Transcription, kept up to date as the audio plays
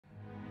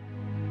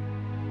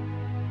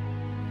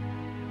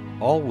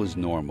All was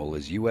normal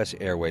as U.S.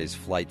 Airways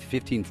Flight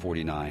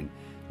 1549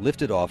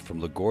 lifted off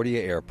from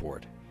LaGuardia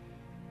Airport.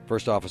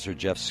 First Officer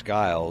Jeff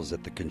Skiles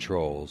at the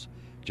controls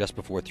just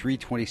before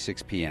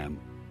 3:26 p.m.,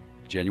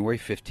 January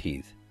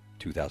 15th,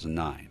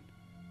 2009.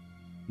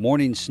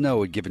 Morning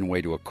snow had given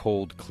way to a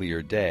cold,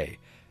 clear day,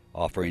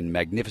 offering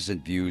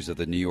magnificent views of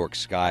the New York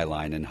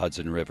skyline and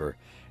Hudson River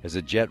as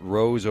the jet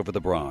rose over the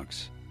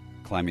Bronx,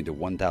 climbing to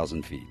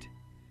 1,000 feet.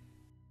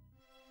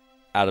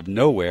 Out of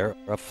nowhere,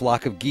 a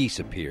flock of geese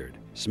appeared,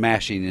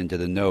 smashing into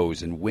the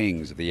nose and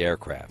wings of the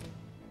aircraft.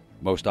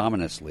 Most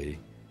ominously,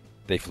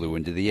 they flew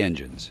into the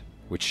engines,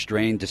 which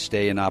strained to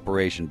stay in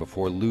operation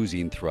before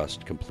losing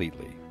thrust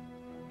completely.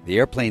 The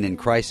airplane in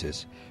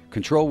crisis,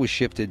 control was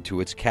shifted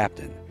to its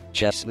captain,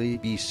 Chesley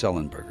B.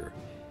 Sullenberger.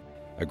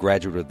 A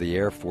graduate of the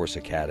Air Force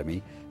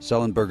Academy,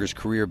 Sullenberger's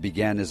career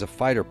began as a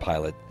fighter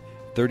pilot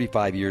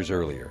 35 years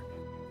earlier.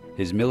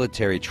 His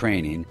military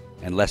training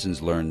and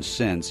lessons learned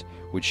since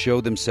would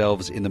show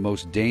themselves in the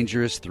most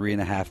dangerous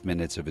 3.5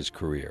 minutes of his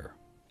career.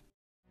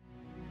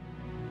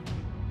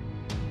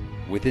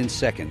 Within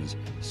seconds,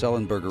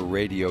 Sullenberger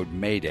radioed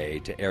Mayday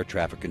to air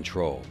traffic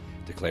control,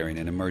 declaring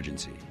an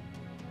emergency.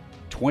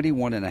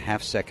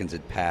 21.5 seconds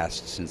had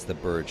passed since the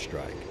bird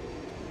strike.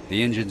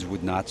 The engines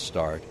would not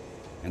start,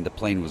 and the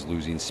plane was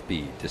losing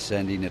speed,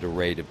 descending at a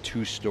rate of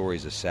 2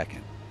 stories a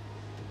second.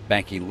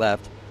 Banking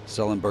left,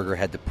 Sullenberger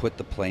had to put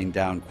the plane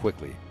down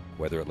quickly,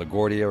 whether at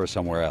LaGuardia or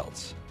somewhere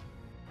else.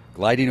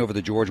 Gliding over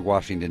the George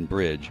Washington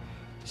Bridge,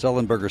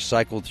 Sullenberger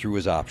cycled through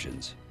his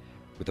options.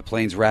 With the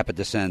plane's rapid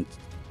descent,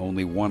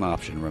 only one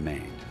option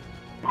remained.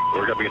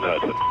 We're going to be in the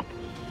Hudson.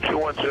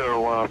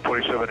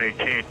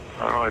 210-4718. I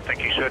don't know, I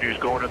think he said he was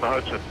going in the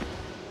Hudson.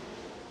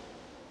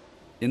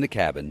 In the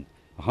cabin,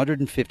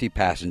 150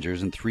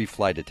 passengers and 3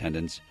 flight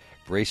attendants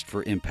braced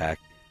for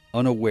impact,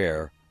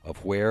 unaware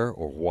of where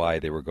or why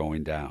they were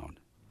going down.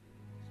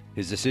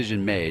 His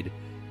decision made,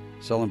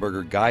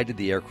 Sullenberger guided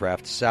the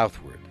aircraft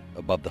southward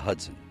above the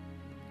Hudson.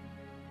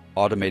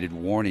 Automated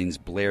warnings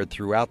blared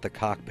throughout the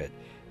cockpit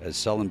as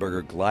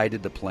Sullenberger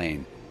glided the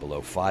plane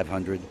below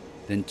 500,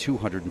 then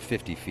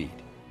 250 feet.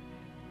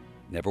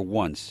 Never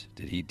once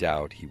did he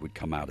doubt he would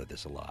come out of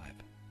this alive.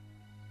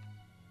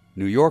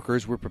 New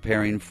Yorkers were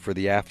preparing for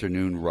the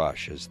afternoon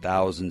rush as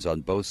thousands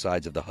on both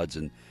sides of the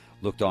Hudson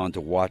looked on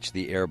to watch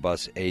the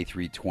Airbus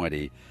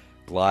A320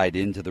 glide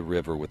into the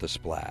river with a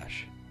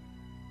splash.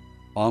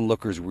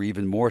 Onlookers were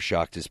even more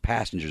shocked as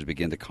passengers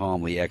began to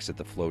calmly exit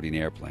the floating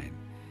airplane,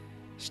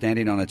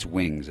 standing on its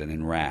wings and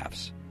in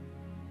rafts.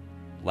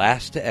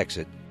 Last to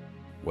exit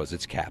was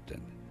its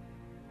captain,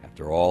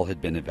 after all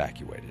had been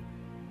evacuated.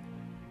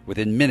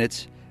 Within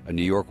minutes, a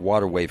New York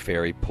waterway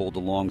ferry pulled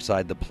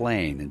alongside the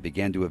plane and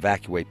began to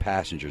evacuate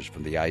passengers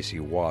from the icy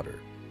water.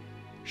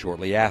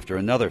 Shortly after,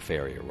 another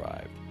ferry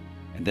arrived,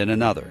 and then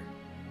another,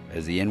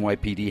 as the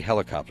NYPD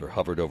helicopter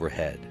hovered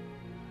overhead.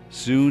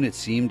 Soon it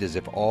seemed as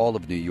if all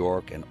of New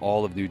York and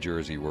all of New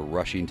Jersey were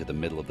rushing to the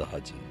middle of the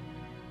Hudson.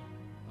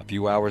 A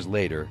few hours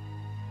later,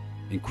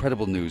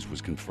 incredible news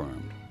was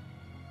confirmed.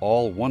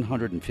 All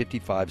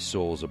 155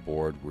 souls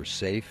aboard were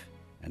safe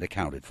and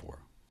accounted for.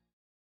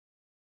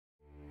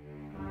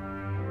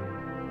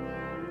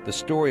 The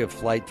story of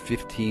Flight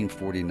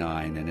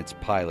 1549 and its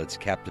pilots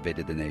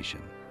captivated the nation.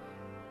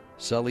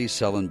 Sully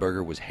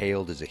Sullenberger was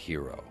hailed as a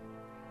hero,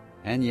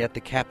 and yet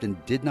the captain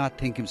did not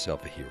think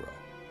himself a hero.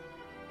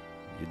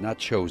 He had not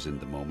chosen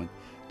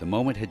the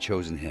moment had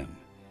chosen him.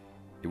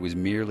 It was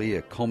merely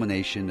a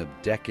culmination of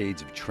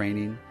decades of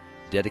training,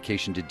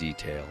 dedication to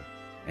detail,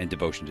 and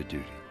devotion to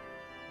duty.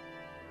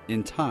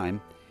 In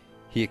time,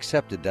 he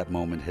accepted that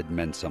moment had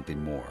meant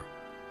something more.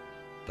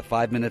 The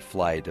 5-minute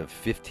flight of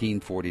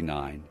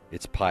 1549,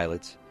 its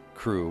pilots,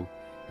 crew,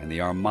 and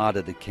the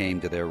armada that came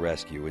to their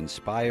rescue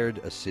inspired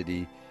a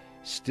city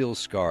still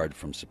scarred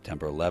from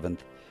September 11th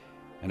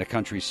and a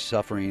country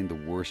suffering the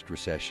worst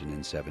recession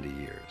in 70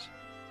 years.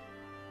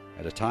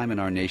 At a time in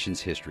our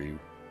nation's history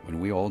when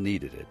we all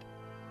needed it,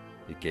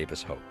 it gave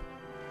us hope.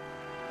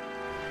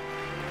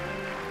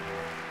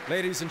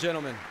 Ladies and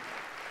gentlemen,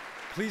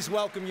 please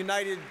welcome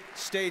United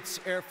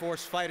States Air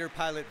Force fighter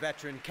pilot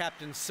veteran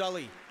Captain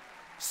Sully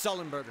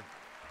Sullenberger.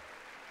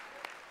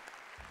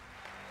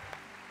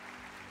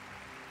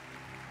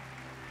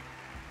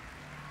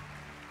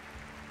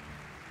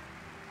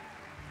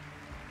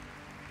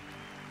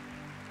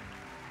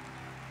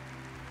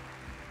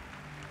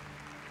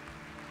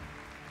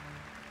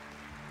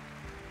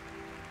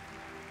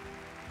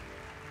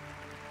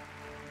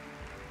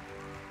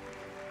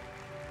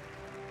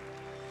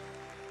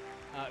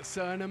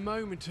 So in a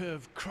moment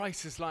of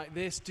crisis like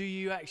this, do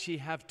you actually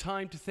have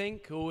time to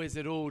think, or is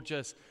it all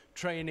just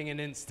training and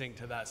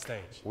instinct at that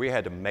stage? We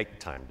had to make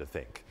time to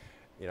think.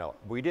 You know,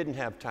 we didn't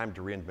have time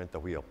to reinvent the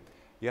wheel.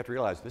 You have to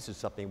realize this is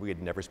something we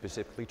had never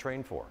specifically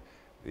trained for.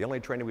 The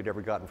only training we'd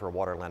ever gotten for a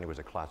water landing was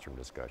a classroom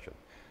discussion.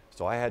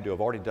 So I had to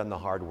have already done the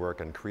hard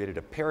work and created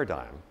a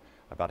paradigm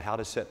about how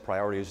to set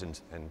priorities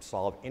and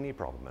solve any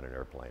problem in an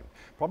airplane.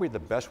 Probably the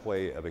best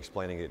way of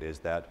explaining it is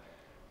that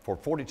for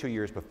 42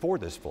 years before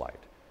this flight,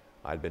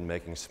 I'd been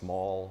making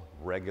small,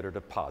 regular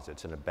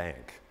deposits in a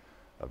bank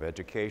of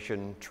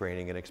education,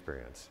 training, and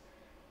experience.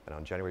 And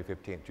on January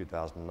 15,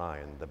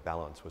 2009, the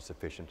balance was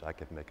sufficient. I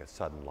could make a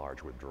sudden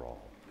large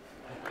withdrawal.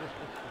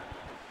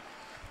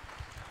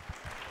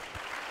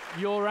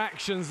 Your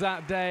actions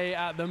that day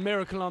at the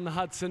Miracle on the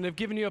Hudson have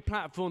given you a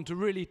platform to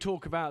really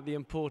talk about the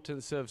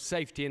importance of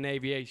safety in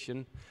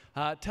aviation.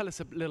 Tell us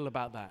a little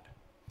about that.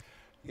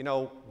 You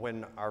know,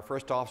 when our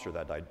first officer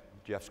that died,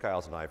 Jeff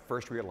Skiles, and I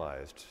first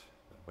realized,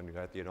 when we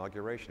got at the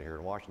inauguration here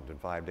in Washington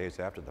 5 days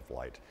after the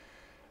flight,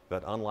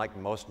 that unlike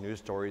most news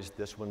stories,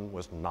 this one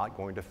was not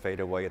going to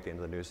fade away at the end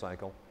of the news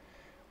cycle.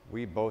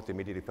 We both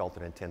immediately felt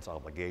an intense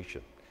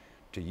obligation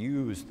to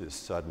use this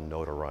sudden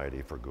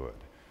notoriety for good,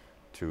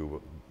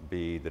 to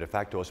be the de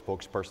facto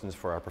spokespersons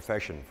for our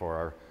profession,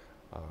 for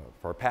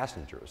our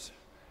passengers.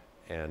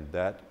 And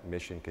that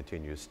mission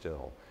continues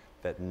still.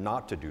 That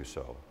not to do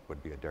so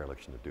would be a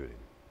dereliction of duty.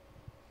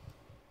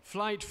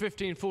 Flight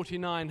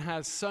 1549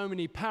 has so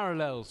many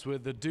parallels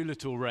with the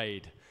Doolittle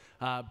raid.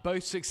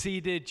 Both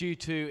succeeded due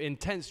to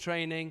intense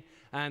training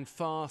and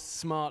fast,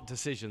 smart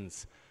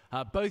decisions.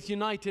 Both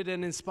united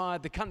and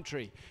inspired the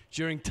country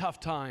during tough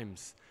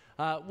times.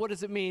 What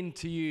does it mean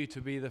to you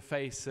to be the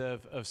face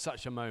of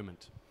such a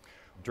moment?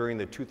 During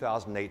the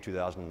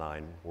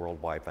 2008-2009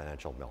 worldwide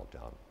financial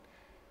meltdown,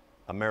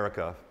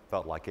 America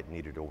felt like it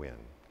needed to win,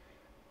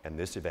 and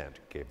this event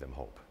gave them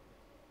hope.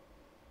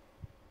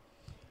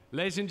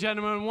 Ladies and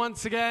gentlemen,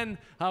 once again,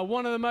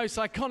 one of the most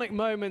iconic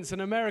moments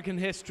in American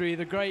history,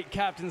 the great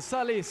Captain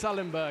Sully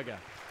Sullenberger.